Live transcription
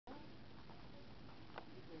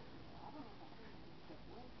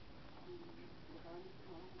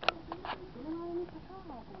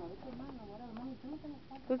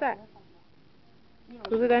that?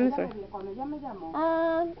 Who's the dinosaur?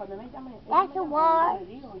 That's a war. And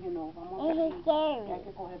he's scary.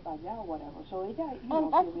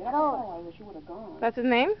 And that's a ghost. That's his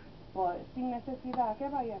name?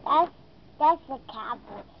 That's a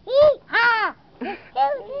cowboy. Yee-haw! It's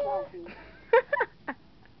Susie.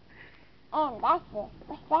 And that's it.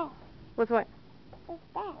 What's that? What's what? What's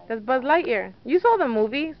that? That's Buzz Lightyear. You saw the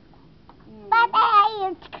movies.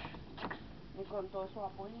 Bye-bye.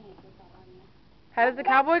 How does the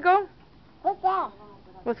cowboy go? What's that?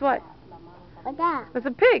 What's what? What's that? That's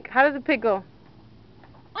a pig. How does a pig go?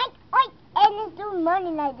 Oink, oink. And it's doing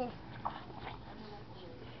money like this.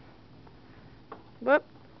 Whoop.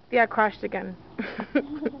 Yeah, crashed again. He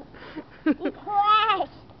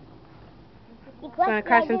crashed. He Gonna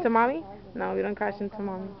crash into mommy? No, we don't crash into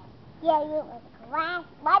mommy. Yeah, you crash.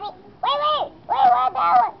 Mommy. Wait, that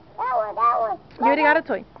one. You already got a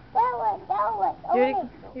toy. That one.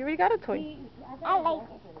 You already got a toy. I like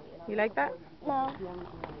it. You like that? No.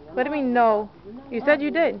 What do you mean no? You said you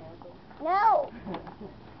did. No.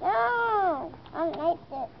 I don't like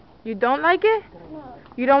it. You don't like it? No.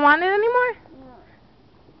 You don't want it anymore?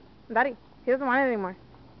 No. Daddy, he doesn't want it anymore.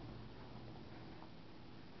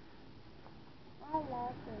 I like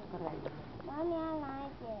it. Mommy, I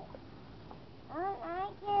like it. I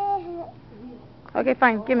like it. Okay,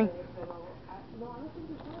 fine. Give me.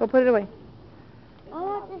 Go put it away. I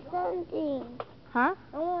want the something. Huh?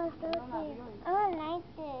 I want something. I don't like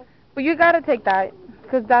this. Well, you gotta take that,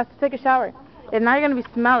 because that's to take a shower. And now you're gonna be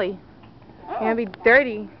smelly. You're gonna be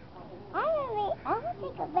dirty. I want to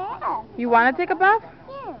take a bath. You wanna take a bath?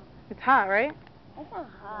 Yeah. It's hot, right? It's not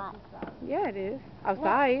hot. Yeah, it is.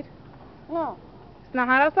 Outside. No. It's not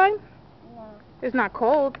hot outside? No. It's not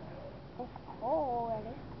cold. It's cold.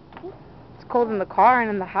 It's cold in the car and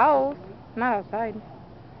in the house. Not outside.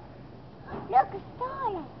 Look, a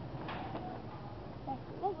star. That's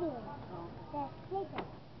sleeping. That's sleeping.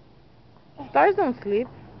 Stars don't sleep.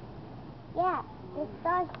 Yeah, the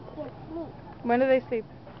stars can sleep. When do they sleep?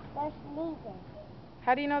 They're sleeping.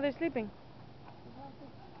 How do you know they're sleeping?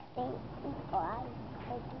 They quiet.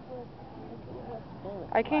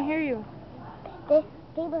 I can't hear you. They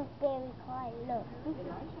were very quiet. Look, the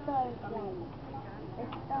stars like the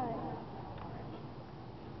stars.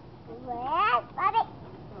 Where's Buddy?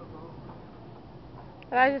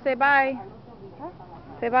 Elijah, say bye. Huh?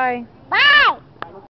 Say bye. Bye!